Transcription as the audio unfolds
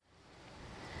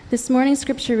This morning's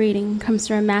scripture reading comes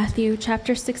from Matthew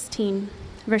chapter 16,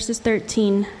 verses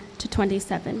 13 to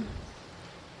 27.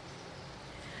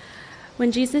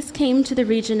 When Jesus came to the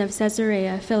region of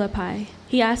Caesarea Philippi,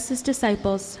 he asked his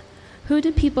disciples, "Who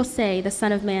do people say the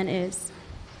Son of Man is?"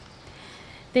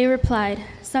 They replied,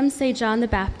 "Some say John the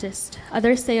Baptist,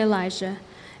 others say Elijah,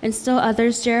 and still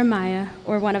others Jeremiah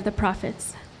or one of the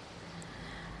prophets."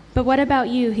 "But what about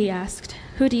you?" he asked.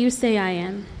 "Who do you say I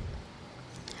am?"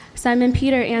 Simon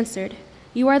Peter answered,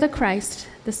 "You are the Christ,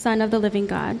 the Son of the living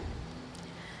God."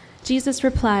 Jesus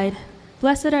replied,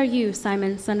 "Blessed are you,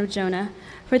 Simon, son of Jonah,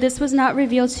 for this was not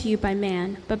revealed to you by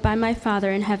man, but by my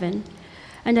Father in heaven.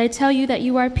 And I tell you that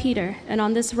you are Peter, and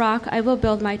on this rock I will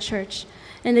build my church,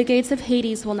 and the gates of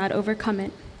Hades will not overcome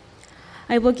it.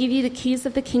 I will give you the keys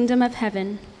of the kingdom of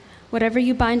heaven. Whatever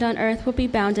you bind on earth will be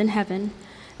bound in heaven,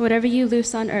 and whatever you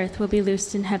loose on earth will be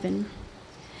loosed in heaven."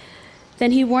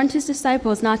 Then he warned his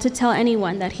disciples not to tell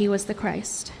anyone that he was the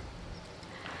Christ.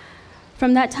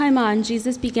 From that time on,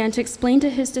 Jesus began to explain to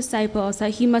his disciples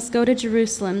that he must go to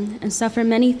Jerusalem and suffer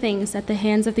many things at the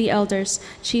hands of the elders,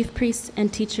 chief priests,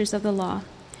 and teachers of the law,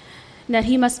 and that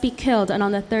he must be killed and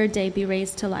on the third day be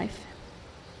raised to life.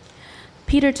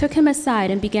 Peter took him aside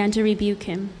and began to rebuke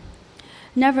him.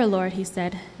 "Never, Lord," he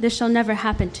said, "this shall never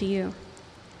happen to you."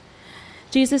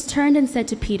 Jesus turned and said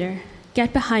to Peter,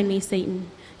 "Get behind me,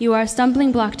 Satan. You are a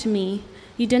stumbling block to me.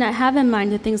 You do not have in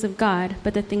mind the things of God,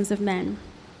 but the things of men."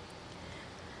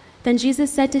 Then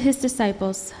Jesus said to his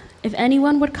disciples, "If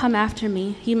anyone would come after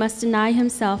me, he must deny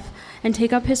himself and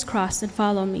take up his cross and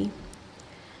follow me.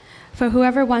 For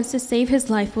whoever wants to save his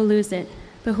life will lose it,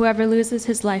 but whoever loses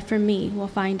his life for me will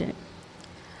find it.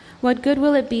 What good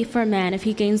will it be for a man if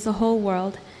he gains the whole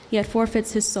world, yet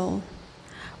forfeits his soul?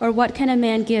 Or what can a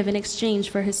man give in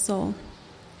exchange for his soul?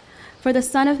 For the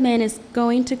Son of Man is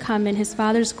going to come in his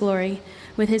Father's glory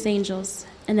with his angels,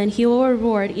 and then he will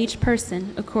reward each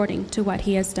person according to what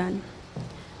he has done."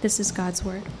 This is God's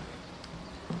word.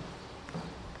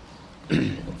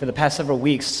 For the past several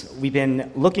weeks, we've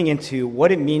been looking into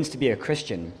what it means to be a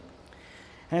Christian.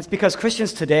 And it's because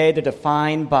Christians today, they're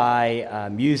defined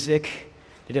by music,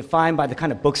 they're defined by the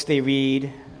kind of books they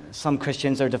read. Some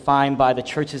Christians are defined by the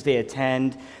churches they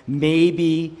attend.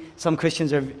 Maybe some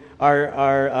Christians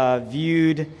are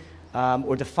viewed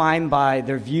or defined by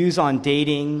their views on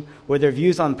dating or their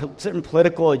views on certain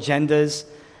political agendas.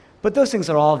 But those things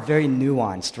are all very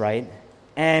nuanced, right?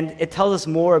 And it tells us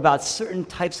more about certain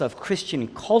types of Christian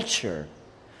culture.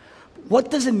 What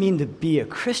does it mean to be a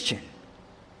Christian?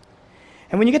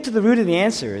 And when you get to the root of the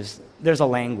answers, there's a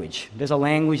language. There's a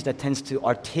language that tends to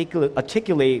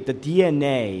articulate the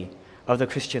DNA of the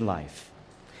Christian life.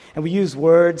 And we use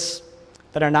words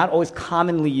that are not always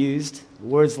commonly used,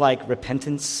 words like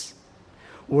repentance,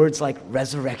 words like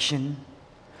resurrection,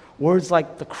 words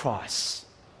like the cross,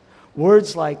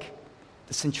 words like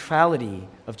the centrality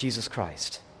of Jesus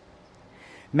Christ.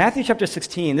 Matthew chapter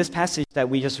 16, this passage that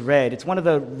we just read, it's one of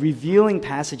the revealing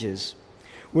passages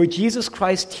where Jesus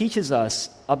Christ teaches us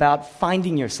about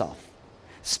finding yourself,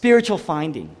 spiritual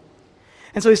finding.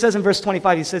 And so he says in verse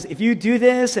 25, he says, if you do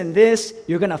this and this,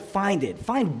 you're going to find it.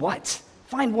 Find what?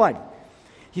 Find what?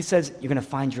 He says, you're going to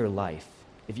find your life.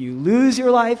 If you lose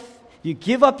your life, you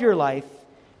give up your life,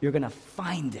 you're going to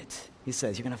find it. He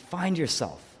says, you're going to find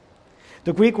yourself.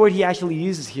 The Greek word he actually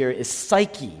uses here is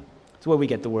psyche. It's where we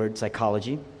get the word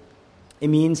psychology. It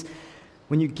means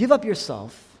when you give up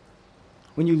yourself,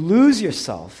 when you lose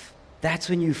yourself, that's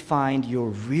when you find your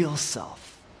real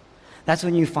self. That's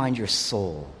when you find your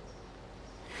soul.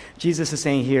 Jesus is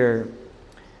saying here,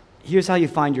 here's how you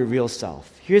find your real self.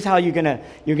 Here's how you're gonna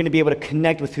be able to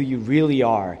connect with who you really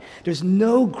are. There's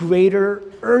no greater,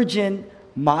 urgent,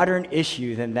 modern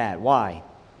issue than that. Why?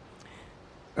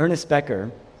 Ernest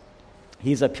Becker,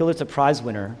 he's a Pulitzer Prize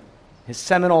winner. His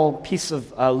seminal piece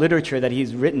of literature that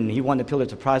he's written, he won the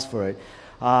Pulitzer Prize for it,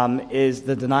 is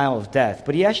The Denial of Death.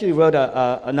 But he actually wrote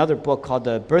another book called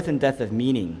The Birth and Death of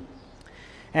Meaning.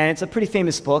 And it's a pretty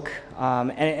famous book.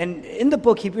 And in the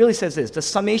book, he really says this, the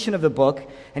summation of the book,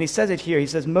 and he says it here, he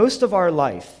says, most of our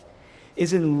life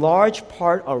is in large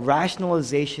part a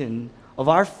rationalization of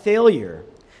our failure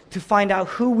to find out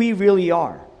who we really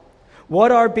are,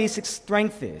 what our basic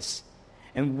strength is,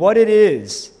 and what it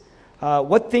is,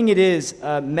 what thing it is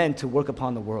meant to work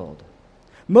upon the world.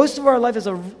 Most of our life is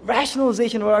a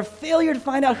rationalization of our failure to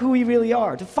find out who we really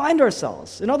are, to find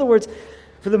ourselves. In other words,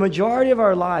 for the majority of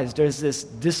our lives, there's this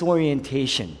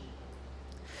disorientation.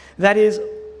 That is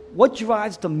what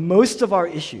drives the most of our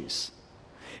issues.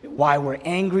 Why we're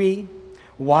angry,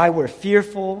 why we're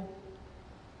fearful.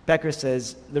 Becker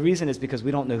says the reason is because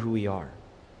we don't know who we are.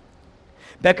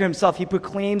 Becker himself,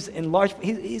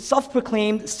 he's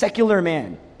self-proclaimed secular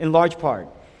man in large part.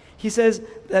 He says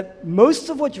that most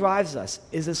of what drives us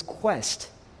is this quest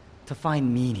to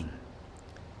find meaning.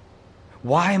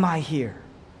 Why am I here?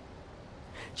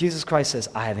 Jesus Christ says,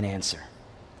 I have an answer.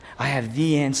 I have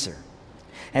the answer.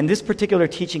 And this particular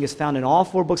teaching is found in all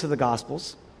 4 books of the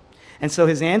Gospels. And so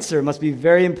his answer must be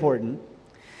very important.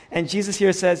 And Jesus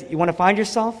here says, you want to find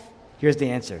yourself? Here's the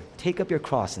answer. Take up your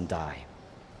cross and die.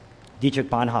 Dietrich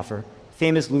Bonhoeffer,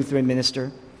 famous Lutheran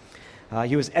minister,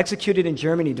 he was executed in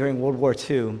Germany during World War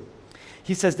II.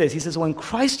 He says this, he says, when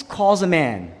Christ calls a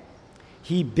man,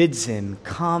 he bids him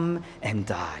come and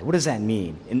die. What does that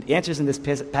mean? And the answer is in this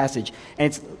passage, and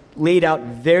it's laid out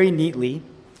very neatly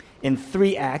in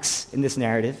 3 acts in this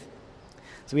narrative.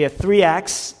 So we have 3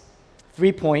 acts,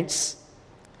 3 points.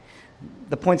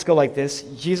 The points go like this.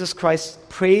 Jesus Christ's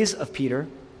praise of Peter,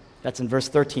 that's in verse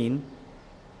 13.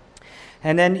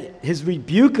 And then his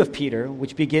rebuke of Peter,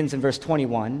 which begins in verse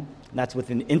 21, and that's with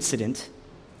an incident.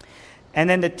 And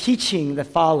then the teaching that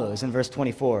follows in verse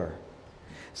 24.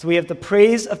 So we have the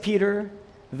praise of Peter,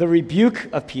 the rebuke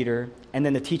of Peter, and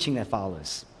then the teaching that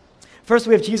follows. First,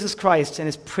 we have Jesus Christ and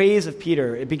his praise of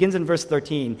Peter. It begins in verse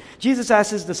 13. Jesus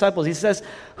asks his disciples, he says,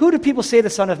 who do people say the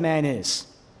Son of Man is?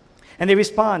 And they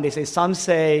respond. They say, some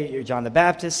say you're John the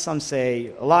Baptist, some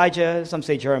say Elijah, some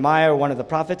say Jeremiah or one of the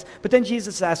prophets. But then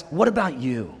Jesus asks, what about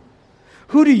you?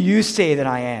 Who do you say that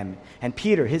I am? And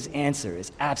Peter, his answer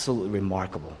is absolutely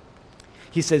remarkable.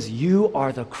 He says, you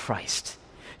are the Christ.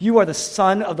 You are the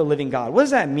Son of the living God. What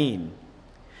does that mean?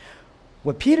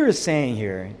 What Peter is saying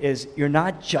here is you're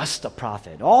not just a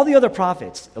prophet. All the other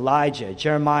prophets, Elijah,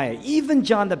 Jeremiah, even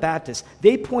John the Baptist,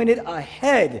 they pointed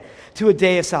ahead to a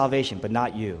day of salvation, but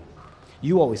not you.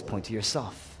 You always point to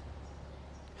yourself.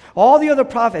 All the other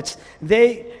prophets,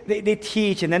 they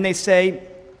teach, and then they say,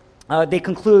 they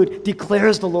conclude,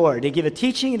 declares the Lord. They give a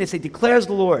teaching, and they say, declares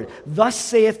the Lord. Thus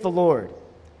saith the Lord.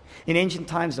 In ancient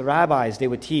times, the rabbis, they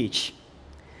would teach.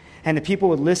 And the people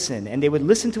would listen, and they would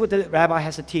listen to what the rabbi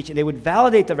has to teach, and they would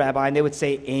validate the rabbi, and they would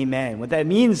say, amen. What that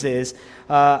means is,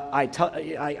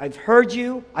 I've heard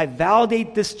you, I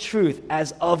validate this truth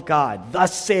as of God.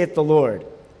 Thus saith the Lord,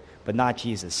 but not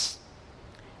Jesus.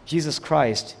 Jesus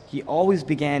Christ, he always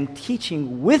began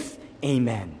teaching with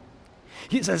amen.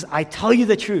 He says, I tell you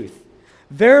the truth.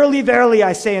 Verily, verily,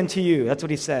 I say unto you. That's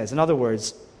what he says. In other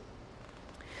words,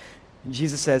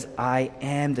 Jesus says, I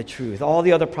am the truth. All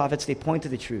the other prophets, they point to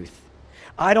the truth.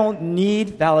 I don't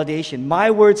need validation.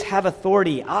 My words have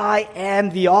authority. I am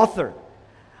the author.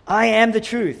 I am the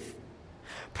truth.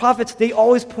 Prophets, they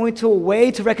always point to a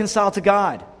way to reconcile to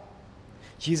God.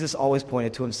 Jesus always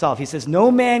pointed to himself. He says,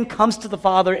 no man comes to the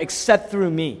Father except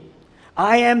through me.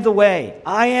 I am the way.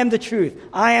 I am the truth.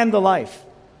 I am the life.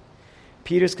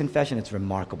 Peter's confession, it's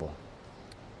remarkable.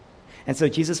 And so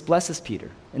Jesus blesses Peter.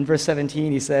 In verse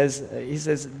 17, he says,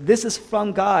 this is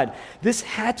from God. This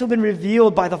had to have been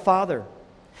revealed by the Father.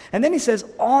 And then he says,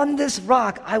 on this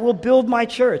rock I will build my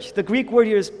church. The Greek word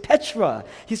here is Petra.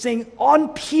 He's saying, on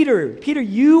Peter. Peter,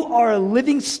 you are a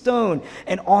living stone.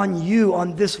 And on you,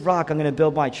 on this rock, I'm going to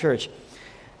build my church.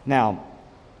 Now,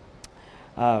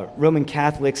 Roman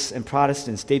Catholics and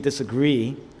Protestants, they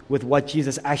disagree with what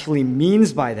Jesus actually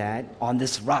means by that. On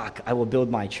this rock I will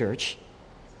build my church.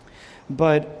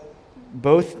 But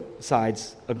both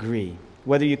sides agree.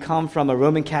 Whether you come from a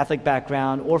Roman Catholic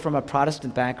background or from a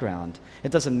Protestant background,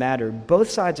 it doesn't matter. Both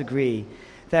sides agree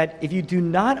that if you do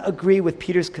not agree with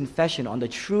Peter's confession on the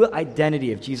true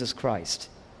identity of Jesus Christ,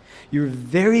 you're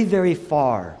very, very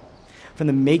far from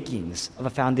the makings of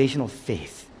a foundational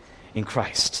faith in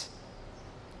Christ.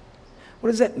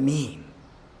 What does that mean?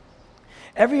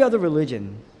 Every other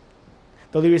religion,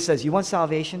 the leader says, you want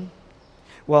salvation?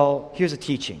 Well, here's a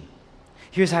teaching.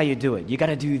 Here's how you do it. You got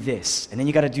to do this, and then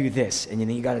you got to do this, and then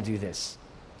you got to do this.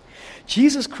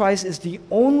 Jesus Christ is the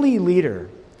only leader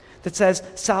that says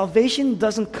salvation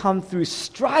doesn't come through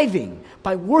striving,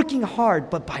 by working hard,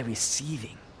 but by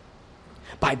receiving,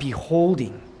 by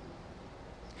beholding.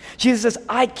 Jesus says,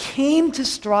 I came to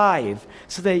strive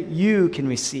so that you can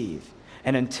receive.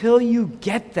 And until you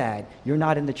get that, you're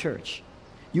not in the church.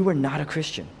 You are not a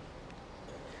Christian.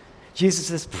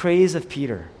 Jesus' praise of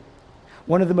Peter,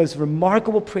 one of the most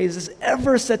remarkable praises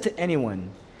ever said to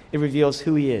anyone, it reveals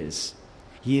who he is.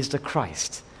 He is the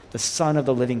Christ, the Son of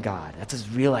the living God. That's his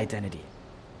real identity.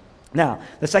 Now,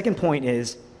 the second point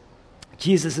is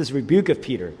Jesus' rebuke of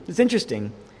Peter. It's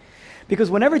interesting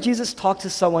because whenever Jesus talks to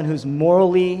someone who's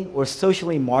morally or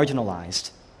socially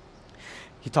marginalized,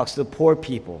 he talks to the poor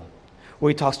people, or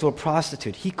he talks to a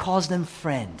prostitute, he calls them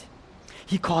friend.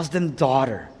 He calls them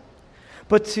daughter.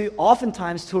 But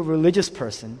oftentimes to a religious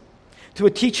person, To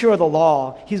a teacher of the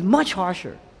law, he's much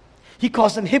harsher. He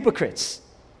calls them hypocrites.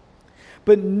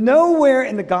 But nowhere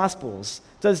in the Gospels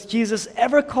does Jesus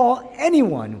ever call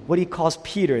anyone what he calls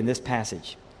Peter in this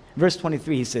passage. Verse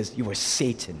 23, he says, "You are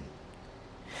Satan."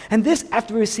 And this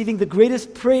after receiving the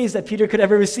greatest praise that Peter could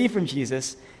ever receive from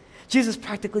Jesus. Jesus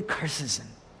practically curses him.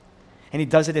 And he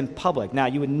does it in public. Now,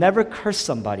 you would never curse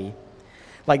somebody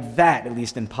like that, at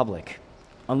least in public,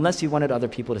 unless you wanted other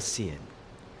people to see it.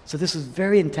 So this was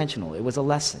very intentional. It was a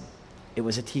lesson. It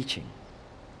was a teaching.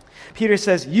 Peter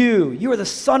says, you are the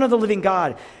Son of the living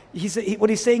God. What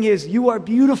he's saying is, you are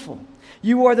beautiful.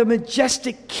 You are the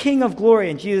majestic King of glory.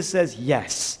 And Jesus says,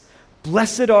 yes.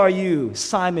 Blessed are you,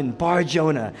 Simon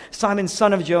Bar-Jonah, Simon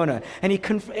son of Jonah. And he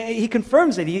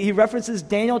confirms it. He references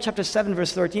Daniel chapter 7,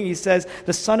 verse 13. He says,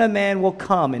 the Son of Man will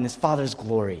come in his Father's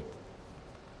glory.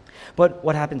 But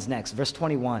what happens next? Verse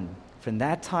 21. From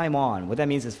that time on, what that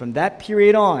means is from that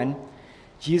period on,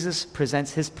 Jesus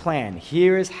presents his plan.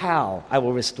 Here is how I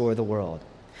will restore the world.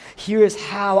 Here is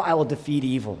how I will defeat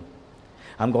evil.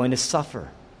 I'm going to suffer.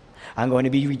 I'm going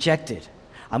to be rejected.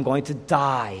 I'm going to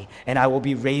die, and I will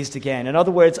be raised again. In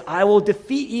other words, I will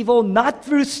defeat evil not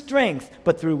through strength,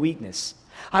 but through weakness.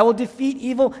 I will defeat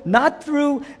evil not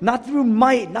through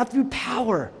might, not through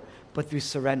power, but through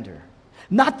surrender.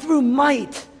 Not through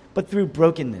might, but through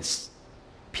brokenness.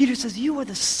 Peter says, you are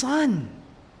the Son.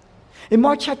 In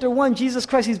Mark chapter 1, Jesus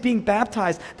Christ, he's being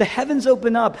baptized. The heavens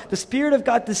open up. The Spirit of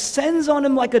God descends on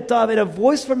him like a dove, and a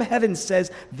voice from heaven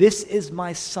says, this is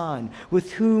my Son,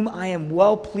 with whom I am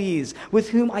well pleased, with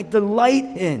whom I delight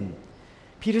in.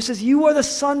 Peter says, you are the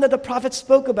Son that the prophets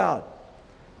spoke about.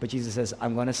 But Jesus says,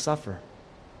 I'm going to suffer.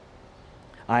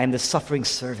 I am the suffering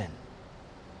servant.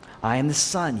 I am the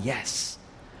Son, yes,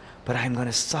 but I am going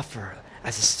to suffer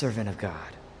as a servant of God.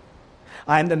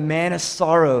 I am the man of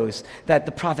sorrows that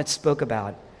the prophets spoke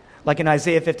about. Like in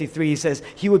Isaiah 53, he says,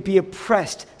 he would be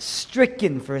oppressed,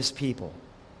 stricken for his people.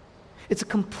 It's a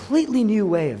completely new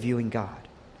way of viewing God.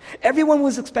 Everyone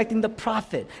was expecting the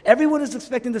prophet. Everyone was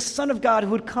expecting the Son of God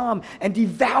who would come and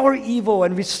devour evil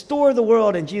and restore the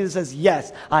world. And Jesus says,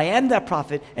 yes, I am that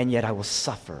prophet, and yet I will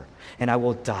suffer, and I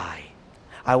will die.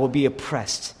 I will be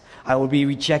oppressed. I will be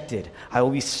rejected. I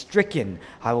will be stricken.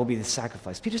 I will be the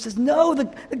sacrifice. Peter says, no,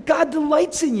 God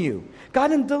delights in you. God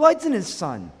delights in his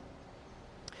Son.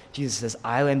 Jesus says,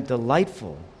 I am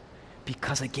delightful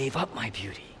because I gave up my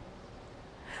beauty.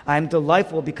 I am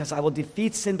delightful because I will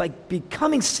defeat sin by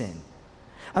becoming sin.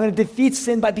 I'm going to defeat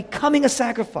sin by becoming a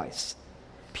sacrifice.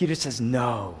 Peter says,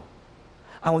 no,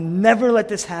 I will never let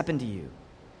this happen to you.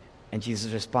 And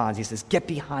Jesus responds, he says, get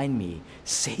behind me,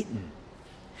 Satan.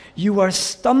 You are a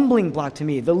stumbling block to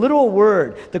me. The literal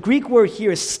word, the Greek word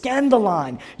here is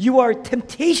scandalon. You are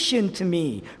temptation to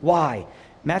me. Why?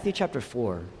 Matthew chapter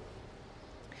 4.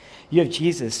 You have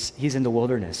Jesus, he's in the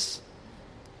wilderness.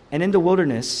 And in the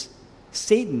wilderness,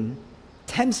 Satan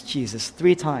tempts Jesus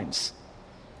 3 times.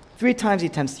 3 times he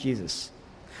tempts Jesus.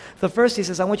 The first, he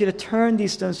says, I want you to turn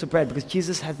these stones to bread because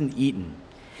Jesus hasn't eaten.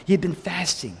 He had been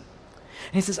fasting.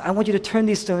 And he says, I want you to turn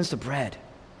these stones to bread.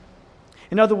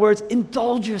 In other words,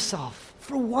 indulge yourself.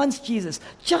 For once, Jesus,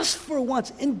 just for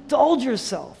once, indulge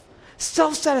yourself.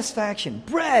 Self-satisfaction,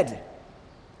 bread.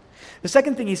 The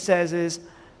second thing he says is,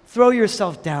 throw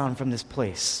yourself down from this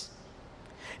place.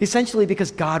 Essentially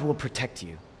because God will protect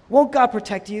you. Won't God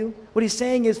protect you? What he's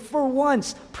saying is, for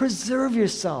once, preserve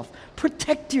yourself.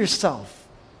 Protect yourself.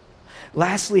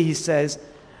 Lastly, he says,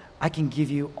 I can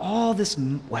give you all this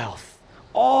wealth,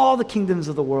 all the kingdoms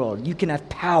of the world. You can have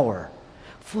power.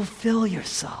 Fulfill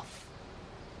yourself.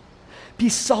 Be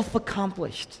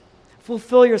self-accomplished.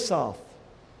 Fulfill yourself.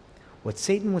 What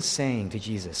Satan was saying to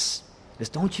Jesus is,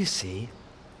 don't you see?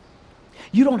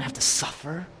 You don't have to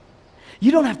suffer.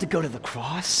 You don't have to go to the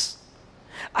cross.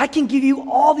 I can give you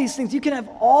all these things. You can have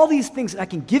all these things, and I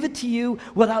can give it to you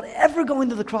without ever going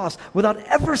to the cross, without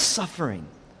ever suffering.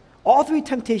 All 3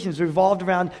 temptations revolved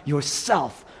around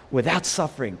yourself, without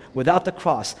suffering, without the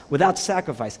cross, without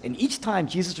sacrifice. And each time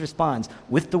Jesus responds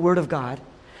with the word of God,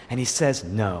 and he says,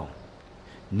 no,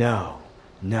 no,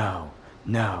 no,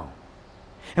 no.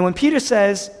 And when Peter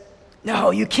says,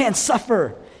 no, you can't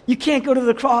suffer, you can't go to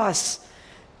the cross,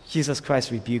 Jesus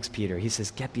Christ rebukes Peter. He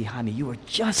says, get behind me. You are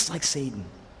just like Satan.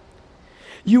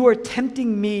 You are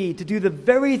tempting me to do the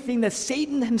very thing that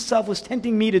Satan himself was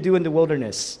tempting me to do in the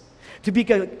wilderness. To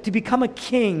become a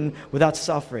king without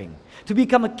suffering. To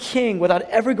become a king without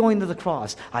ever going to the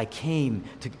cross. I came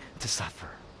to suffer.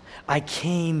 I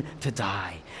came to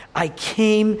die. I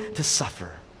came to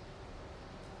suffer.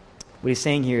 What he's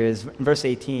saying here is, in verse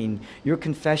 18, your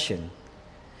confession.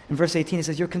 In verse 18, he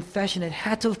says, your confession, it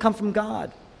had to have come from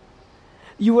God.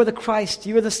 You are the Christ.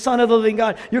 You are the Son of the living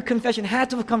God. Your confession had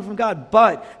to have come from God.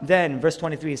 But then, verse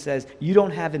 23 says, you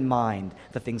don't have in mind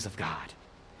the things of God.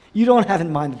 You don't have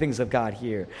in mind the things of God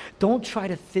here. Don't try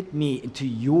to fit me into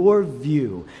your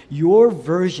view, your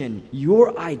version,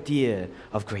 your idea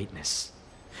of greatness.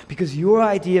 Because your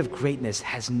idea of greatness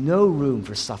has no room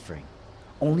for suffering,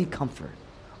 only comfort,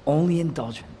 only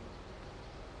indulgence,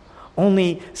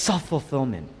 only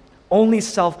self-fulfillment, only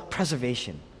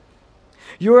self-preservation.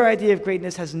 Your idea of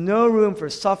greatness has no room for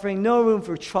suffering, no room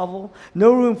for trouble,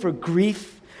 no room for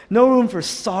grief, no room for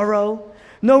sorrow,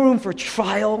 no room for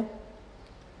trial,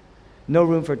 no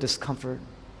room for discomfort,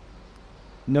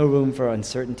 no room for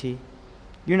uncertainty.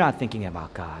 You're not thinking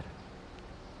about God.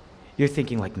 You're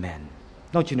thinking like men.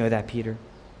 Don't you know that, Peter?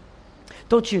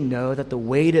 Don't you know that the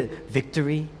way to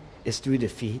victory is through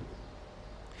defeat?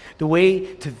 The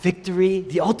way to victory,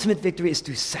 the ultimate victory, is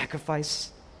through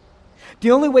sacrifice.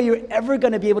 The only way you're ever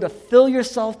going to be able to fill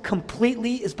yourself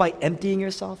completely is by emptying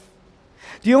yourself.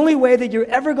 The only way that you're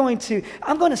ever going to,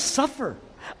 I'm going to suffer.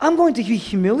 I'm going to be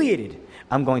humiliated.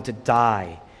 I'm going to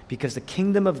die, because the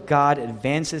kingdom of God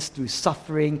advances through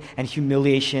suffering and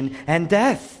humiliation and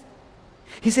death.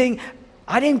 He's saying,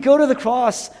 I didn't go to the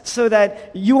cross so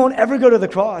that you won't ever go to the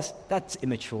cross. That's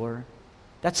immature.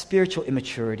 That's spiritual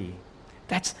immaturity.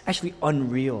 That's actually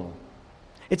unreal.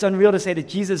 It's unreal to say that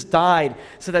Jesus died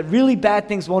so that really bad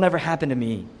things won't ever happen to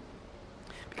me.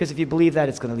 Because if you believe that,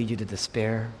 it's going to lead you to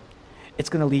despair. It's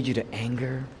going to lead you to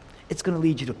anger. It's going to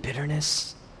lead you to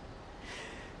bitterness.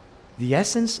 The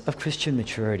essence of Christian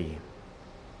maturity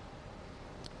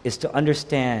is to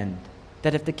understand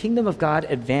that if the kingdom of God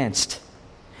advanced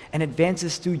and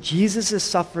advances through Jesus'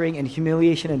 suffering and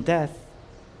humiliation and death,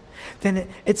 then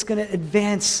it's going to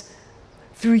advance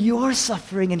through your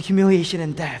suffering and humiliation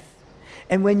and death.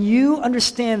 And when you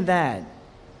understand that,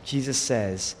 Jesus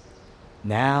says,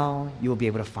 now you will be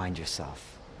able to find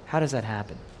yourself. How does that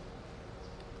happen?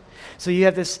 So you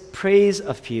have this praise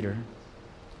of Peter,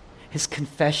 his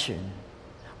confession,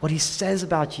 what he says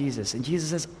about Jesus. And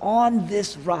Jesus says, on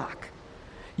this rock,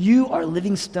 you are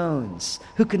living stones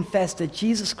who confess that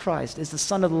Jesus Christ is the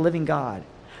Son of the living God,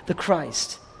 the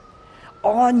Christ.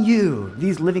 On you,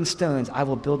 these living stones, I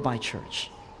will build my church.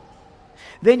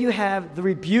 Then you have the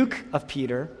rebuke of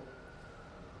Peter.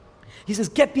 He says,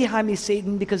 get behind me,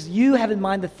 Satan, because you have in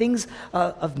mind the things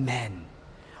of men.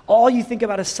 All you think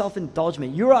about is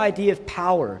self-indulgence. Your idea of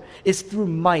power is through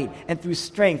might and through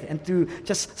strength and through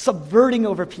just subverting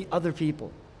over other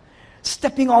people,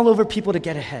 stepping all over people to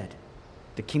get ahead.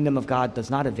 The kingdom of God does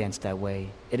not advance that way.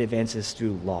 It advances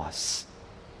through loss,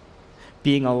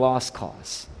 being a lost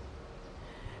cause,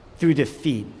 through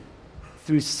defeat,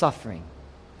 through suffering,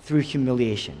 through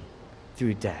humiliation,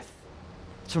 through death.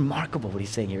 It's remarkable what he's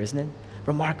saying here, isn't it?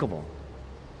 Remarkable.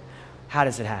 How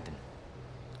does it happen?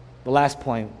 The last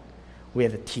point, we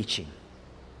have the teaching.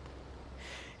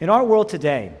 In our world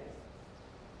today,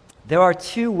 there are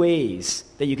two ways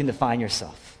that you can define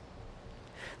yourself.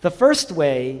 The first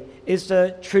way is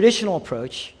the traditional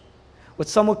approach, what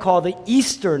some would call the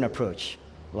Eastern approach.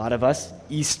 A lot of us,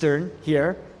 Eastern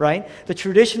here, right? The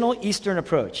traditional Eastern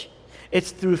approach.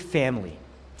 It's through family.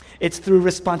 It's through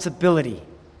responsibility.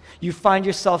 You find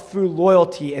yourself through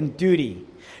loyalty and duty.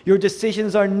 Your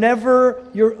decisions are never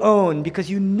your own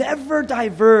because you never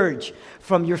diverge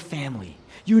from your family.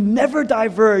 You never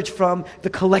diverge from the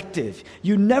collective.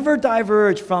 You never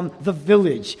diverge from the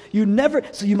village.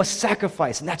 So you must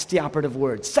sacrifice, and that's the operative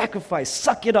word. Sacrifice,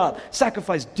 suck it up,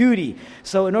 sacrifice duty.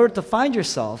 So in order to find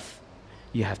yourself,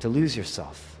 you have to lose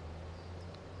yourself.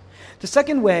 The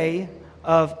second way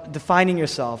of defining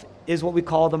yourself is what we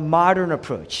call the modern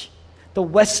approach, the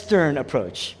Western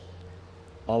approach.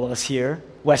 All of us here,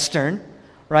 Western,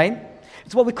 right?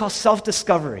 It's what we call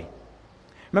self-discovery.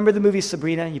 Remember the movie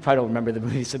Sabrina? You probably don't remember the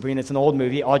movie Sabrina. It's an old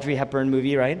movie, Audrey Hepburn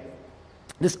movie, right?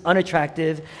 This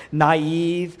unattractive,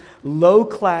 naive,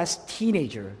 low-class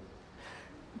teenager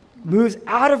moves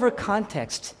out of her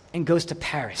context and goes to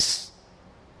Paris.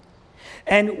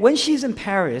 And when she's in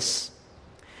Paris,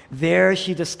 there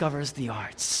she discovers the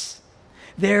arts.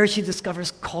 There she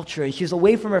discovers culture. She's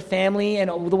away from her family and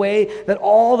the way that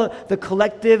all the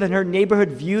collective and her neighborhood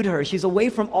viewed her. She's away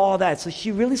from all that. So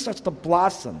she really starts to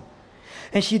blossom.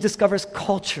 And she discovers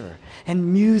culture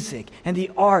and music and the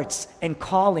arts and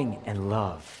calling and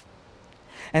love.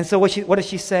 And so what does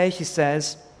she say? She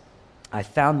says, I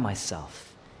found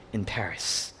myself in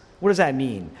Paris. What does that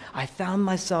mean? I found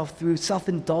myself through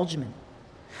self-indulgence,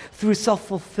 through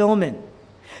self-fulfillment.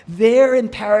 There in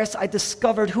Paris, I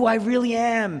discovered who I really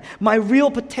am, my real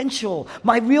potential,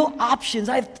 my real options.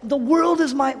 The world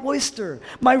is my oyster,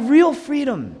 my real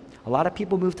freedom. A lot of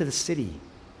people move to the city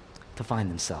to find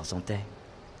themselves, don't they?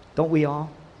 Don't we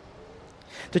all?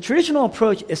 The traditional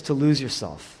approach is to lose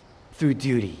yourself through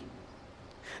duty.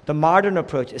 The modern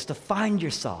approach is to find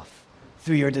yourself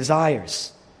through your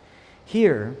desires.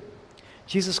 Here,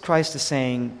 Jesus Christ is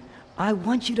saying, I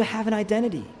want you to have an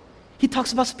identity. He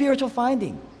talks about spiritual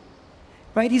finding.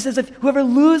 Right? He says, if whoever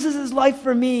loses his life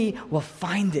for me will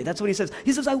find it. That's what he says.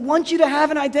 He says, I want you to have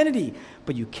an identity,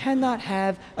 but you cannot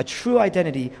have a true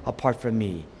identity apart from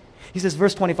me. He says,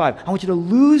 verse 25, I want you to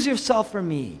lose yourself for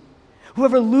me.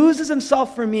 Whoever loses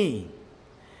himself for me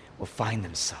will find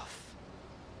himself.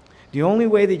 The only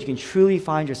way that you can truly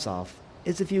find yourself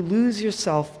is if you lose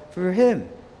yourself for him.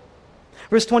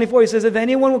 Verse 24, he says, if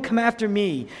anyone will come after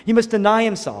me, he must deny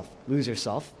himself. Lose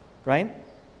yourself, right?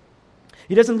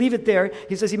 He doesn't leave it there.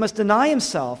 He says he must deny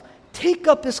himself, take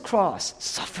up his cross,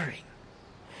 suffering,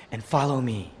 and follow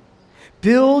me.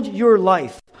 Build your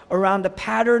life around the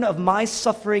pattern of my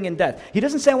suffering and death. He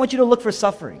doesn't say, I want you to look for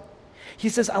suffering. He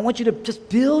says, I want you to just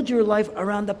build your life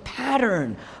around the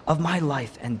pattern of my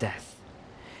life and death.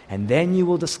 And then you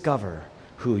will discover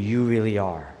who you really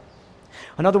are.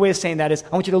 Another way of saying that is,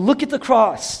 I want you to look at the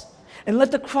cross and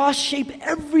let the cross shape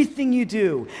everything you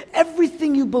do,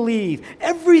 everything you believe,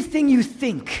 everything you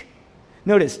think.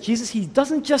 Notice, Jesus, he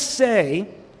doesn't just say,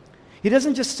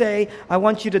 I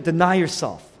want you to deny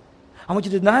yourself. I want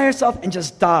you to deny yourself and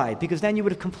just die, because then you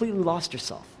would have completely lost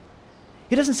yourself.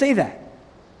 He doesn't say that.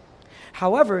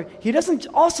 However, he doesn't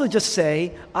also just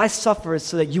say, I suffer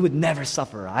so that you would never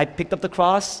suffer. I picked up the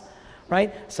cross,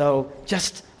 right? So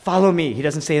just follow me. He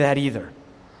doesn't say that either.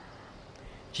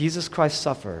 Jesus Christ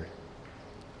suffered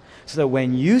so that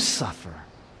when you suffer,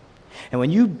 and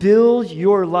when you build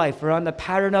your life around the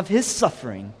pattern of his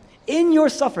suffering, in your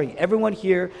suffering, everyone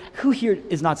here, who here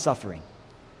is not suffering?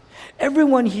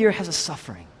 Everyone here has a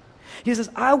suffering. He says,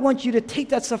 I want you to take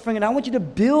that suffering and I want you to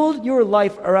build your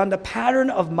life around the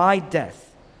pattern of my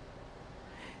death.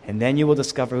 And then you will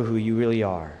discover who you really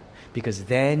are, because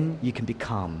then you can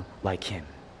become like him.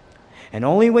 And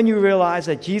only when you realize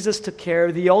that Jesus took care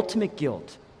of the ultimate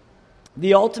guilt,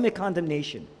 the ultimate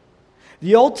condemnation,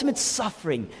 the ultimate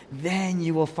suffering, then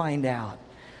you will find out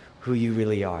who you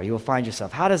really are. You will find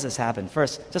yourself. How does this happen?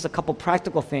 First, just a couple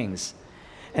practical things.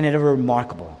 And they're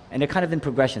remarkable. And they're kind of in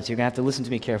progression, so you're going to have to listen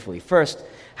to me carefully. First,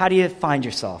 how do you find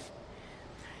yourself?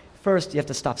 First, you have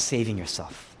to stop saving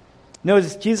yourself.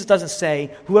 Notice, Jesus doesn't say,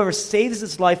 whoever saves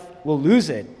his life will lose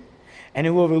it, and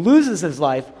whoever loses his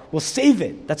life will save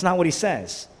it. That's not what he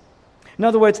says. In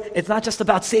other words, it's not just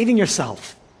about saving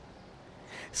yourself.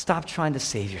 Stop trying to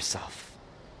save yourself.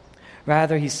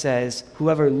 Rather, he says,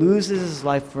 whoever loses his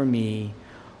life for me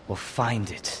will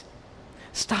find it.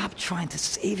 Stop trying to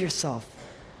save yourself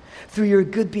through your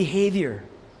good behavior,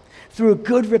 through a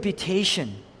good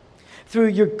reputation, through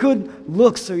your good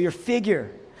looks or your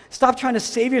figure. Stop trying to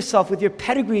save yourself with your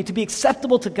pedigree to be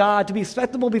acceptable to God, to be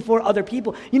acceptable before other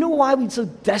people. You know why we so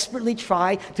desperately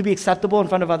try to be acceptable in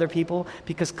front of other people?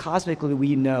 Because cosmically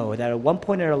we know that at one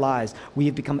point in our lives we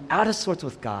have become out of sorts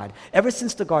with God. Ever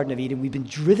since the Garden of Eden, we've been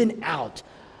driven out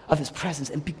of his presence.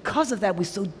 And because of that, we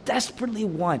so desperately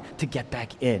want to get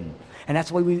back in. And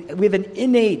that's why we have an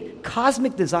innate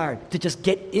cosmic desire to just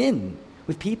get in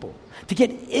with people, to get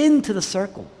into the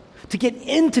circle, to get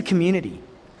into community.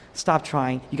 Stop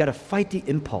trying. You got to fight the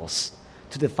impulse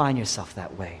to define yourself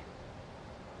that way.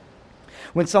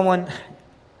 When someone,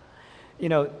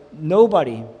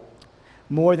 nobody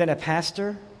more than a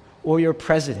pastor or your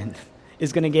president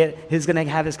is going to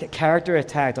have his character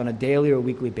attacked on a daily or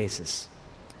weekly basis.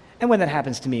 And when that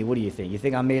happens to me, what do you think? You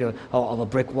think I'm made of a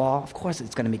brick wall? Of course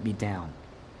it's going to make me down.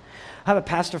 I have a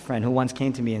pastor friend who once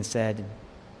came to me and said,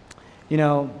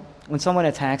 when someone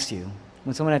attacks you,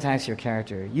 when someone attacks your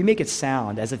character, you make it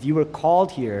sound as if you were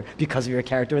called here because of your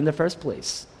character in the first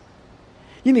place.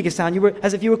 You make it sound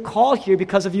as if you were called here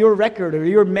because of your record or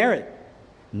your merit.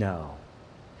 No.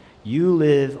 You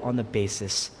live on the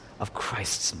basis of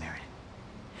Christ's merit.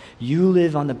 You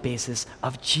live on the basis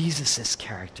of Jesus'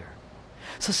 character.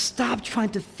 So stop trying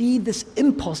to feed this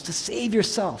impulse to save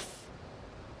yourself.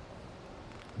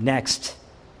 Next,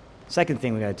 second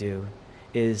thing we got to do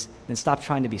is then stop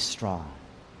trying to be strong.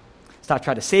 Stop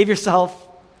trying to save yourself.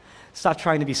 Stop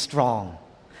trying to be strong.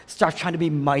 Stop trying to be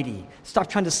mighty. Stop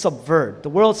trying to subvert. The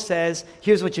world says,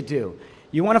 here's what you do.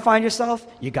 You want to find yourself?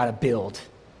 You got to build.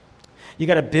 You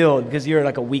got to build because you're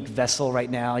like a weak vessel right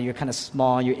now. You're kind of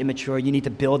small. You're immature. You need to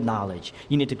build knowledge.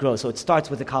 You need to grow. So it starts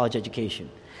with a college education.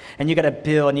 And you got to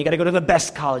build, and you got to go to the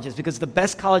best colleges because the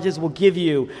best colleges will give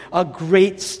you a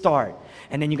great start.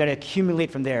 And then you got to accumulate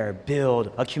from there.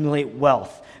 Build, accumulate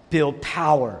wealth, build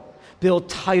power, build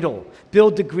title,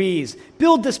 build degrees,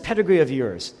 build this pedigree of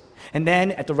yours. And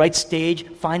then at the right stage,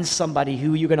 find somebody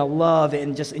who you're going to love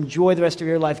and just enjoy the rest of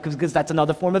your life because that's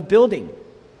another form of building.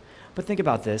 But think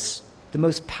about this. The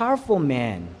most powerful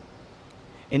man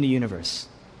in the universe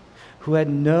who had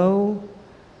no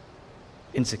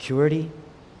insecurity,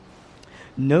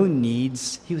 no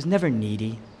needs, he was never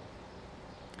needy.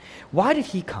 Why did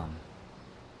he come?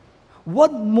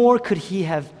 What more could he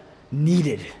have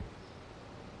needed?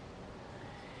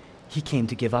 He came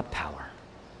to give up power.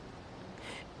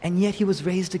 And yet he was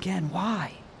raised again.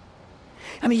 Why?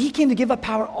 I mean, he came to give up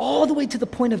power all the way to the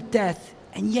point of death,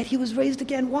 and yet he was raised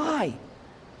again. Why?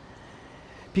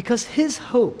 Because his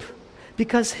hope,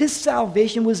 because his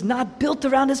salvation was not built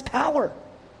around his power.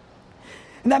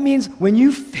 And that means when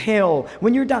you fail,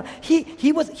 when you're down, he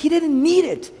didn't need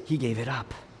it. He gave it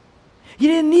up. He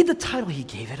didn't need the title. He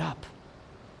gave it up.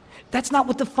 That's not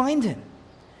what defined him.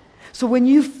 So when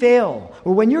you fail,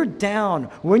 or when you're down,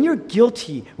 or when you're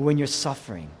guilty, or when you're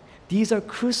suffering, these are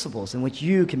crucibles in which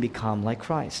you can become like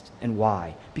Christ. And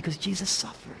why? Because Jesus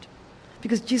suffered.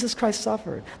 Because Jesus Christ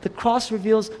suffered. The cross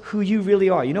reveals who you really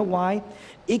are. You know why?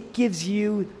 It gives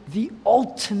you the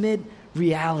ultimate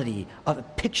reality of a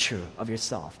picture of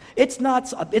yourself. It's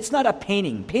not a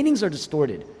painting. Paintings are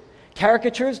distorted.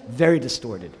 Caricatures, very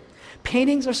distorted.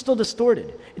 Paintings are still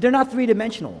distorted. They're not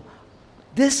three-dimensional.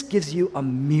 This gives you a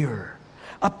mirror,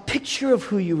 a picture of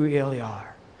who you really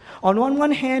are. On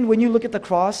one hand, when you look at the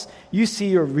cross, you see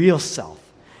your real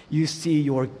self. You see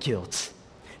your guilt.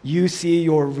 You see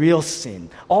your real sin.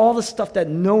 All the stuff that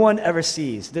no one ever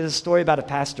sees. There's a story about a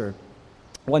pastor.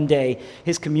 One day,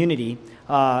 his community,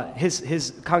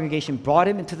 his congregation brought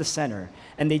him into the center,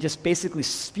 and they just basically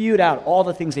spewed out all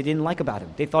the things they didn't like about him.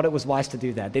 They thought it was wise to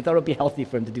do that. They thought it would be healthy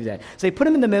for him to do that. So they put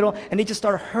him in the middle, and they just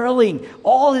started hurling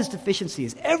all his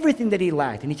deficiencies, everything that he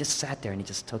lacked, and he just sat there and he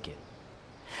just took it.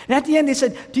 And at the end, they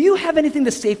said, do you have anything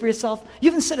to say for yourself? You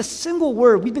haven't said a single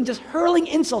word. We've been just hurling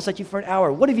insults at you for an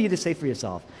hour. What have you to say for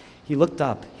yourself? He looked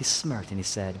up, he smirked, and he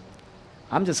said,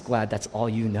 I'm just glad that's all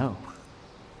you know.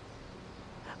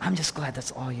 I'm just glad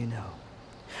that's all you know.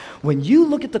 When you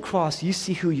look at the cross, you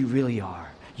see who you really are.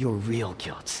 Your real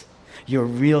guilt, your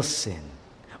real sin,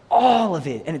 all of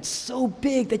it. And it's so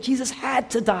big that Jesus had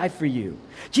to die for you.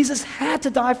 Jesus had to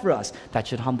die for us. That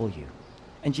should humble you.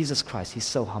 And Jesus Christ, he's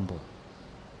so humble.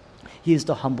 He is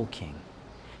the humble King.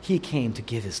 He came to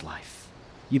give his life.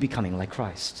 You becoming like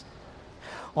Christ.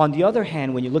 On the other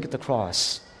hand, when you look at the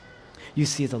cross, you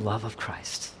see the love of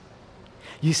Christ.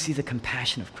 You see the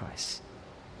compassion of Christ.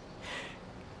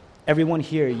 Everyone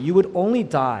here, you would only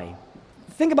die.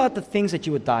 Think about the things that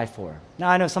you would die for. Now,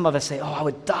 I know some of us say, I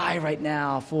would die right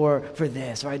now for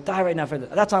this, or I'd die right now for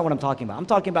that. That's not what I'm talking about. I'm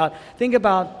talking about, think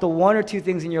about the one or two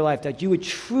things in your life that you would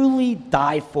truly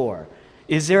die for.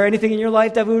 Is there anything in your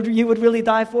life that you would really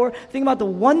die for? Think about the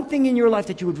one thing in your life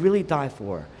that you would really die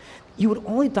for. You would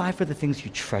only die for the things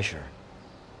you treasure.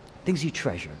 Things you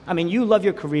treasure. I mean, you love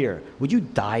your career. Would you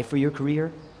die for your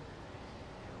career?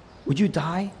 Would you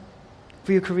die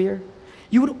for your career?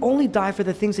 You would only die for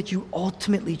the things that you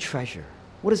ultimately treasure.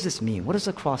 What does this mean? What does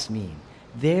the cross mean?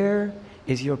 There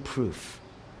is your proof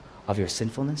of your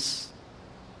sinfulness,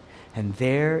 and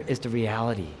there is the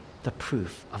reality, the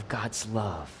proof of God's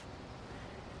love,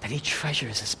 that he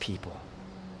treasures his people,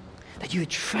 that you are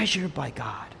treasured by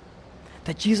God,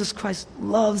 that Jesus Christ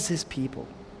loves his people.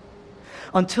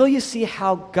 Until you see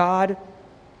how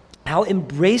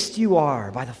embraced you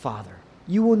are by the Father,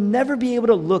 you will never be able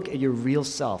to look at your real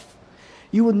self.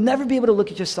 You will never be able to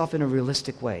look at yourself in a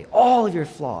realistic way. All of your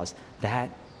flaws, that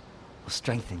will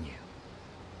strengthen you.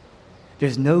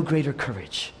 There's no greater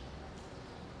courage.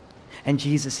 And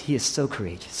Jesus, he is so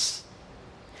courageous,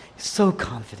 so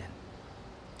confident,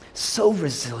 so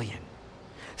resilient,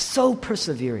 so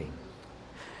persevering.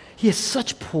 He has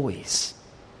such poise.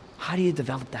 How do you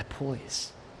develop that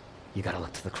poise? You got to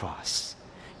look to the cross.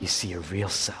 You see your real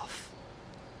self.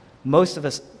 Most of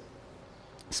us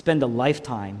spend a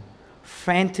lifetime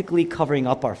frantically covering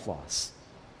up our flaws,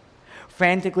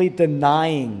 frantically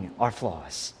denying our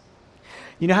flaws.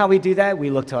 You know how we do that? We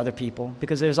look to other people,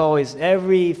 because there's always,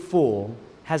 every fool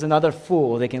has another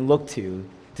fool they can look to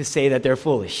say that they're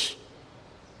foolish.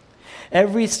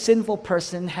 Every sinful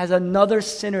person has another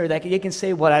sinner that they can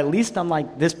say, well, at least I'm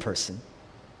like this person,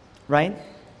 right?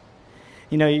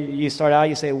 You know, you start out,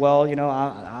 you say, well,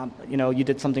 you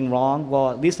did something wrong. Well,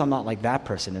 at least I'm not like that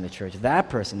person in the church. That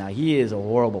person, now, he is a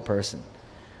horrible person,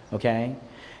 okay?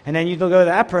 And then you go to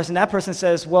that person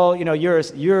says, well, you're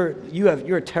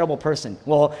a terrible person.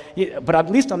 Well, but at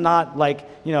least I'm not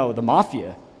like, the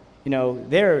mafia.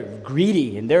 They're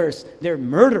greedy and they're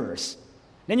murderers.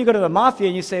 Then you go to the mafia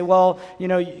and you say, well,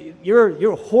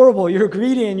 you're horrible, you're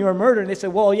greedy, and you're a murderer. And they say,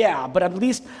 well, yeah, but at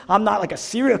least I'm not like a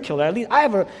serial killer. At least I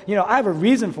have a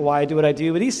reason for why I do what I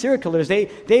do. But these serial killers,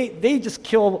 they just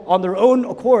kill on their own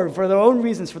accord, for their own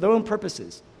reasons, for their own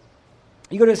purposes.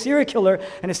 You go to a serial killer,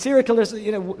 and a serial killer says,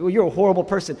 you're a horrible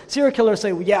person. Serial killers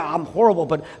say, well, yeah, I'm horrible,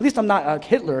 but at least I'm not like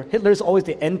Hitler. Hitler's always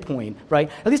the end point, right?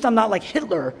 At least I'm not like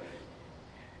Hitler.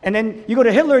 And then you go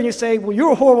to Hitler and you say, well,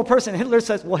 you're a horrible person. And Hitler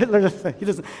says, well, Hitler, he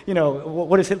doesn't,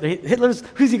 what is Hitler?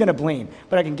 Who's he going to blame?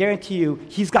 But I can guarantee you,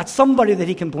 he's got somebody that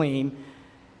he can blame.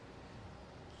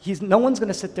 No one's going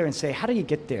to sit there and say, how do you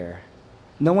get there?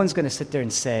 No one's going to sit there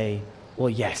and say, well,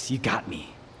 yes, you got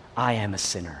me. I am a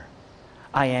sinner.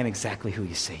 I am exactly who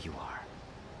you say you are.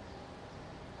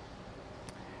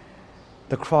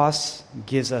 The cross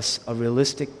gives us a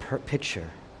realistic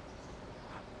picture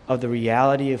of the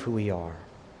reality of who we are.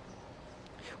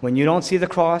 When you don't see the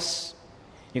cross,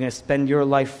 you're going to spend your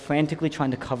life frantically trying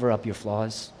to cover up your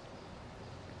flaws.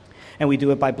 And we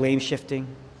do it by blame shifting.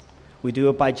 We do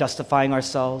it by justifying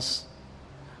ourselves.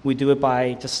 We do it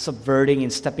by just subverting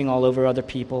and stepping all over other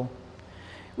people.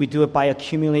 We do it by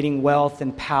accumulating wealth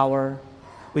and power.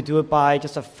 We do it by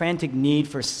just a frantic need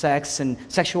for sex and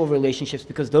sexual relationships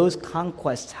because those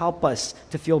conquests help us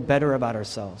to feel better about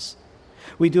ourselves.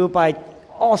 We do it by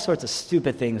all sorts of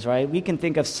stupid things, right? We can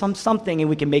think of something and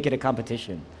we can make it a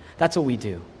competition. That's what we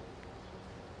do.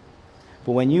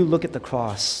 But when you look at the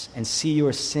cross and see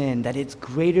your sin, that it's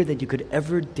greater than you could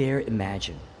ever dare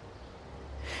imagine.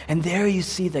 And there you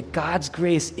see that God's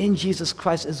grace in Jesus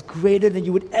Christ is greater than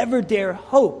you would ever dare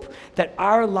hope, that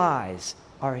our lives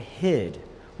are hid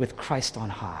with Christ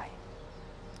on high.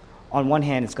 On one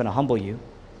hand, it's going to humble you.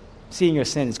 Seeing your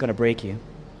sin is going to break you.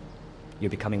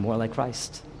 You're becoming more like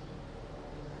Christ.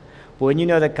 But when you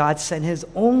know that God sent his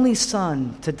only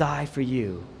Son to die for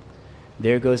you,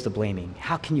 there goes the blaming.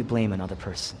 How can you blame another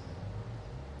person?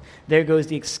 There goes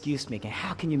the excuse making.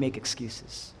 How can you make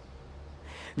excuses?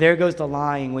 There goes the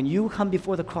lying. When you come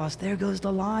before the cross, there goes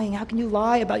the lying. How can you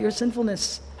lie about your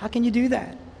sinfulness? How can you do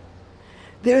that?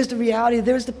 There's the reality.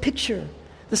 There's the picture.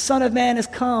 The Son of Man has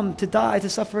come to die, to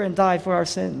suffer and die for our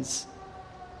sins.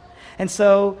 And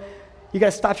so you got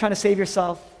to stop trying to save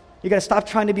yourself. You got to stop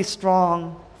trying to be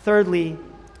strong. Thirdly,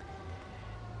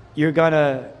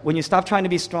 when you stop trying to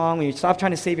be strong, when you stop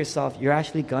trying to save yourself, you're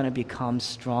actually going to become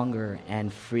stronger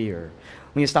and freer.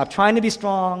 When you stop trying to be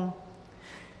strong,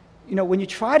 when you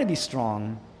try to be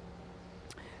strong,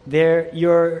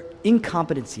 your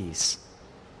incompetencies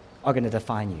are going to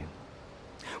define you.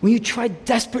 When you try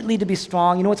desperately to be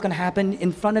strong, you know what's going to happen?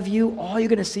 In front of you, all you're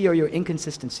going to see are your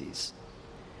inconsistencies.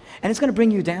 And it's going to bring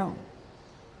you down.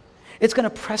 It's going to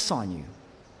press on you.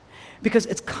 Because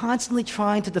it's constantly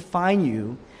trying to define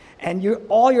you, and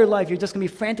all your life, you're just going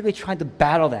to be frantically trying to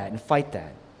battle that and fight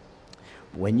that.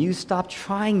 When you stop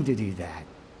trying to do that,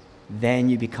 then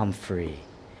you become free.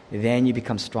 Then you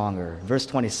become stronger. Verse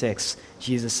 26,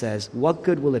 Jesus says, what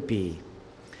good will it be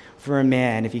for a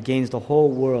man if he gains the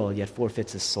whole world yet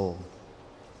forfeits his soul?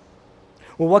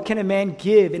 Or what can a man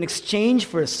give in exchange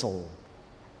for his soul?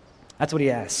 That's what he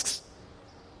asks.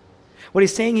 What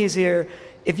he's saying is here,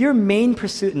 if your main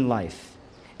pursuit in life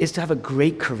is to have a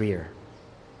great career,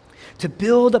 to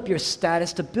build up your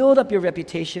status, to build up your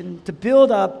reputation, to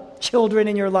build up children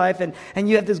in your life, and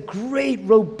you have this great,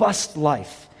 robust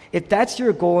life, if that's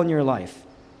your goal in your life,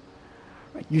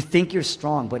 right, you think you're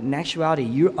strong, but in actuality,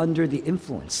 you're under the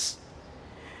influence.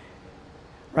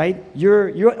 Right?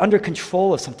 You're under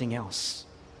control of something else.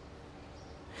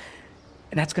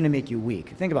 And that's going to make you weak.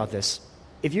 Think about this.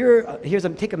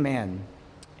 Take a man.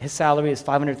 His salary is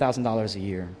 $500,000 a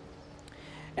year.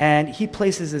 And he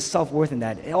places his self-worth in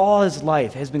that. All his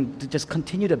life has been to just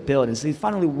continue to build. And so he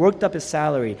finally worked up his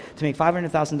salary to make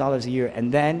 $500,000 a year.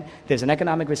 And then there's an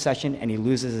economic recession and he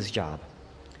loses his job.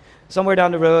 Somewhere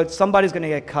down the road, somebody's going to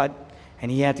get cut.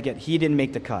 And he didn't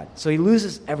make the cut. So he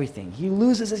loses everything. He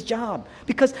loses his job.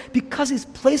 Because he's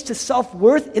placed his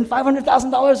self-worth in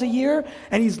 $500,000 a year.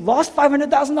 And he's lost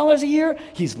 $500,000 a year.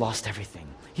 He's lost everything.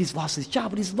 He's lost his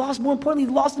job, but more importantly,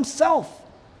 he's lost himself.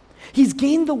 He's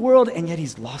gained the world, and yet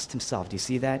he's lost himself. Do you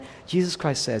see that? Jesus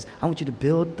Christ says, I want you to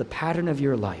build the pattern of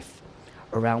your life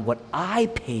around what I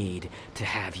paid to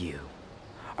have you,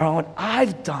 around what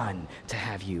I've done to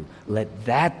have you. Let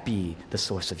that be the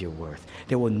source of your worth.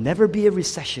 There will never be a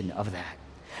recession of that.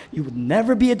 You will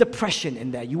never be a depression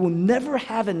in that. You will never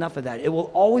have enough of that. It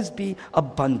will always be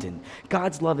abundant.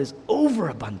 God's love is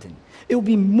overabundant. It will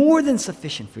be more than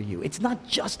sufficient for you. It's not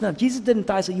just enough. Jesus didn't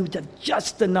die so you would have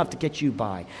just enough to get you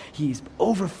by. He's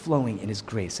overflowing in his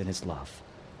grace and his love.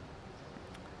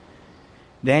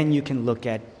 Then you can look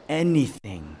at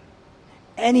anything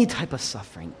any type of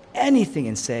suffering, anything,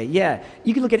 and say, yeah,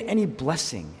 you can look at any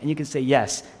blessing and you can say,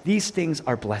 yes, these things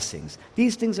are blessings.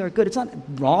 These things are good. It's not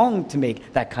wrong to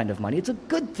make that kind of money. It's a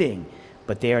good thing,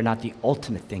 but they are not the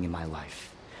ultimate thing in my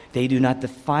life. They do not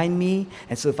define me,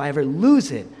 and so if I ever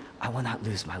lose it, I will not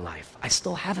lose my life. I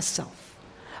still have a self.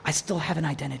 I still have an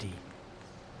identity.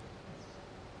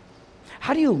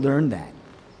 How do you learn that?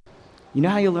 You know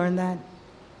how you learn that?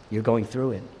 You're going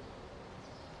through it.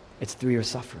 It's through your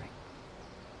suffering.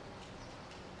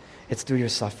 It's through your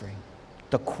suffering.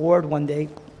 The cord one day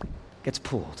gets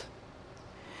pulled.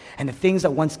 And the things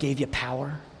that once gave you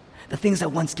power, the things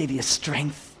that once gave you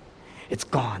strength, it's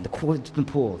gone. The cord's been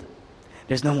pulled.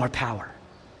 There's no more power.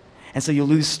 And so you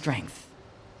lose strength.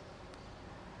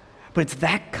 But it's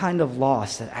that kind of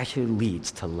loss that actually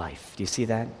leads to life. Do you see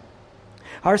that?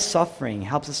 Our suffering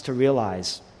helps us to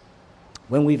realize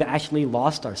when we've actually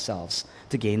lost ourselves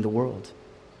to gain the world.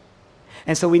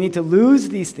 And so we need to lose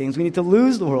these things. We need to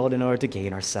lose the world in order to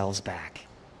gain ourselves back.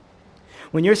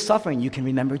 When you're suffering, you can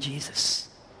remember Jesus.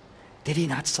 Did he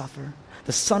not suffer?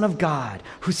 The Son of God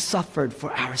who suffered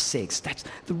for our sakes. That's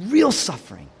the real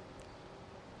suffering.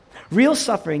 Real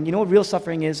suffering, you know what real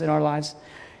suffering is in our lives?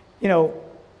 You know,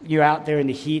 you're out there in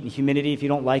the heat and humidity. If you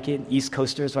don't like it, East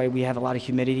Coasters, right, we have a lot of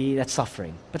humidity. That's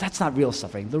suffering. But that's not real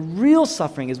suffering. The real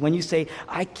suffering is when you say,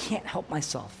 I can't help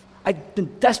myself. I've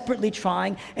been desperately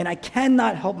trying, and I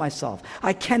cannot help myself.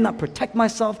 I cannot protect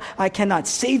myself. I cannot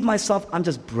save myself. I'm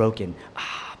just broken.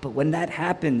 But when that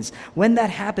happens,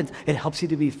 it helps you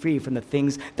to be free from the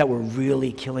things that were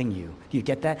really killing you. Do you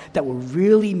get that? That were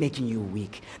really making you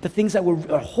weak. The things that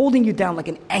are holding you down like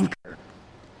an anchor.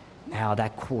 Now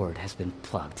that cord has been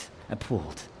plugged and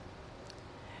pulled.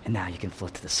 And now you can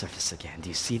float to the surface again. Do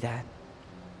you see that?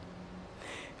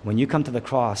 When you come to the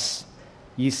cross,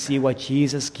 you see what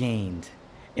Jesus gained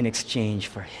in exchange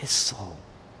for his soul,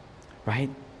 right?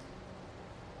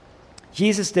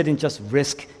 Jesus didn't just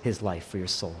risk his life for your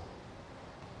soul.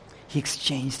 He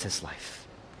exchanged his life.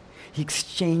 He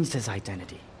exchanged his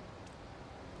identity.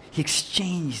 He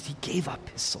gave up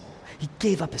his soul. He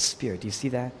gave up his spirit. Do you see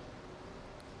that?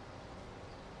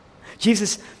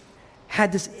 Jesus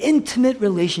had this intimate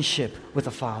relationship with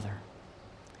the Father.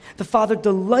 The Father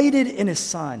delighted in his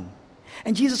Son.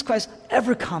 And Jesus Christ,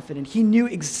 ever confident, he knew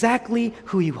exactly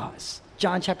who he was.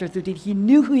 John chapter 13, he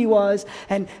knew who he was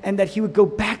and that he would go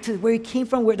back to where he came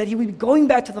from, that he would be going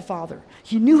back to the Father.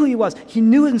 He knew who he was. He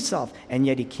knew himself. And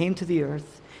yet he came to the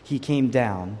earth. He came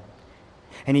down.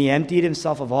 And he emptied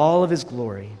himself of all of his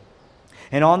glory.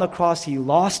 And on the cross, he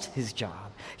lost his job.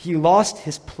 He lost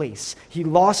his place. He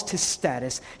lost his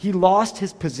status. He lost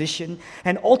his position.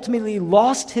 And ultimately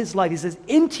lost his life. He says,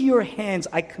 into your hands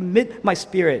I commit my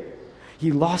spirit.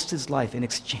 He lost his life in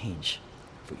exchange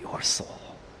for your soul,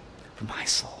 for my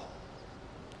soul.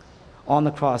 On the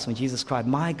cross, when Jesus cried,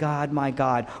 my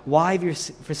God, why have you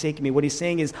forsaken me? What he's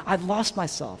saying is, I've lost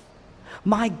myself.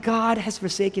 My God has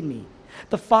forsaken me.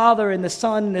 The Father and the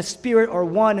Son and the Spirit are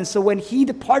one. And so when he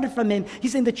departed from him,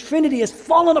 he's saying the Trinity has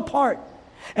fallen apart.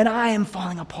 And I am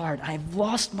falling apart. I've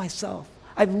lost myself.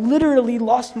 I've literally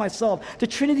lost myself. The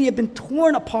Trinity had been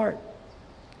torn apart.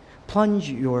 Plunge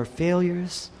your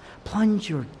failures. Plunge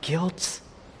your guilt.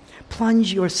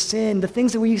 Plunge your sin. The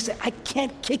things that where you say, I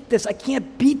can't kick this. I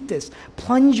can't beat this.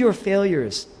 Plunge your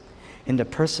failures in the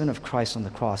person of Christ on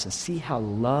the cross and see how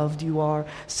loved you are.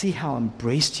 See how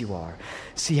embraced you are.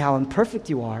 See how imperfect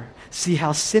you are. See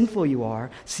how sinful you are.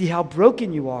 See how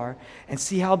broken you are. And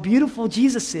see how beautiful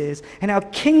Jesus is and how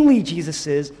kingly Jesus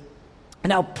is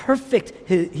and how perfect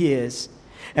he is.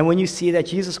 And when you see that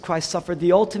Jesus Christ suffered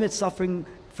the ultimate suffering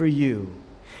for you,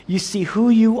 you see who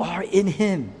you are in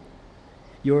him.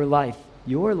 Your life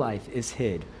is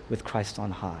hid with Christ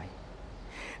on high.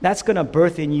 That's going to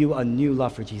birth in you a new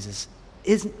love for Jesus.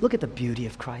 Look at the beauty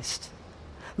of Christ.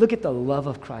 Look at the love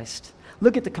of Christ.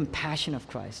 Look at the compassion of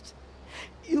Christ.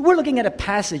 We're looking at a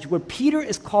passage where Peter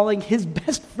is calling his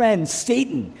best friend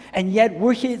Satan, and yet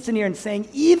we're sitting here and saying,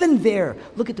 even there,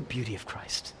 look at the beauty of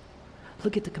Christ.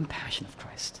 Look at the compassion of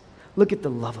Christ. Look at the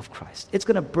love of Christ. It's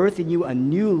going to birth in you a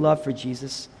new love for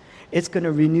Jesus. It's going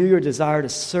to renew your desire to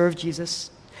serve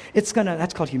Jesus. That's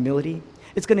called humility.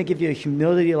 It's going to give you a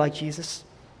humility like Jesus.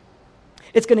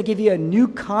 It's going to give you a new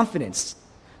confidence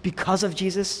because of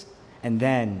Jesus. And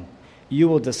then you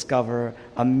will discover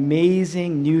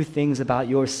amazing new things about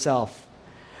yourself.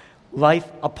 Life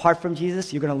apart from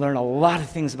Jesus, you're going to learn a lot of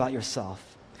things about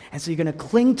yourself. And so you're going to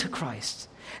cling to Christ.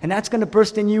 And that's going to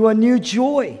burst in you a new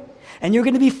joy. And you're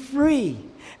going to be free.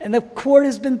 And the cord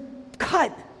has been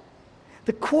cut.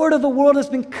 The cord of the world has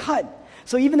been cut.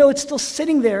 So even though it's still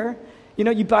sitting there,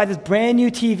 you buy this brand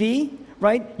new TV,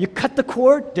 right? You cut the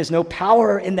cord, there's no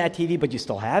power in that TV, but you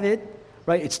still have it,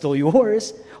 right? It's still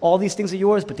yours. All these things are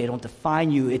yours, but they don't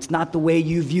define you. It's not the way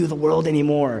you view the world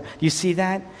anymore. Do you see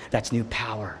that? That's new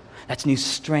power. That's new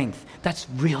strength. That's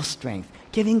real strength.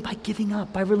 Giving by giving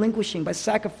up, by relinquishing, by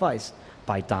sacrifice,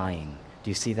 by dying. Do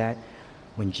you see that?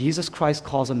 When Jesus Christ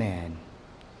calls a man,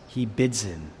 he bids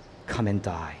him come and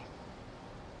die.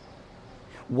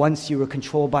 Once you were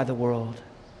controlled by the world,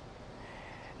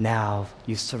 now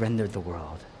you surrendered the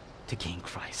world to gain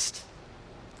Christ.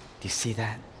 Do you see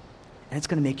that? And it's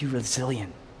going to make you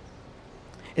resilient.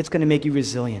 It's going to make you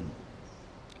resilient.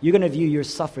 You're going to view your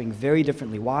suffering very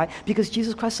differently. Why? Because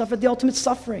Jesus Christ suffered the ultimate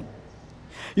suffering.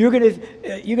 You're going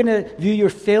to view your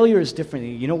failures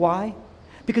differently. You know why?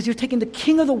 Because you're taking the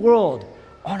king of the world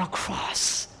on a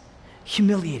cross,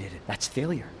 humiliated. That's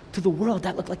failure. To the world,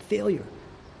 that looked like failure.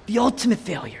 The ultimate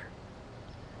failure.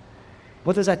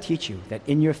 What does that teach you? That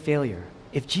in your failure,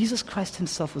 if Jesus Christ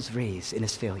himself was raised in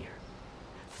his failure,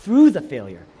 through the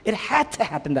failure, it had to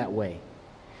happen that way.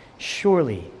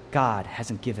 Surely God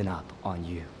hasn't given up on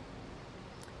you.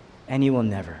 And he will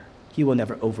never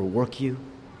overwork you.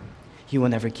 He will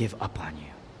never give up on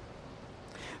you.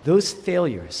 Those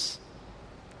failures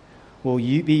will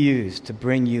be used to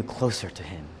bring you closer to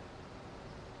him.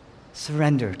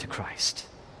 Surrender to Christ.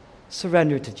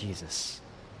 Surrender to Jesus.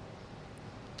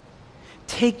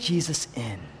 Take Jesus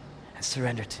in and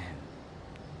surrender to him.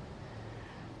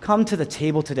 Come to the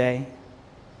table today.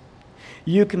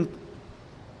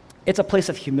 It's a place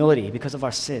of humility because of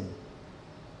our sin.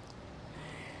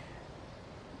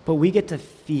 But we get to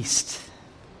feast.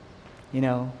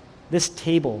 This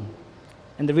table,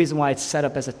 and the reason why it's set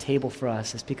up as a table for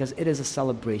us is because it is a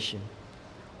celebration,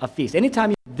 a feast. Anytime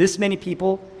you have this many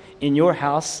people in your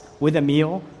house with a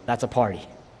meal, that's a party.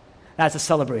 That's a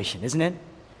celebration, isn't it?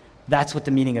 That's what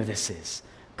the meaning of this is.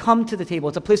 Come to the table.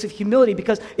 It's a place of humility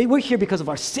because we're here because of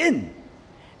our sin,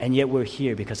 and yet we're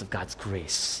here because of God's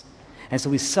grace. And so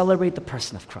we celebrate the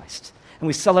person of Christ, and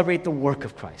we celebrate the work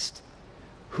of Christ.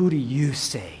 Who do you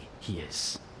say he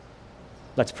is?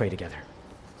 Let's pray together.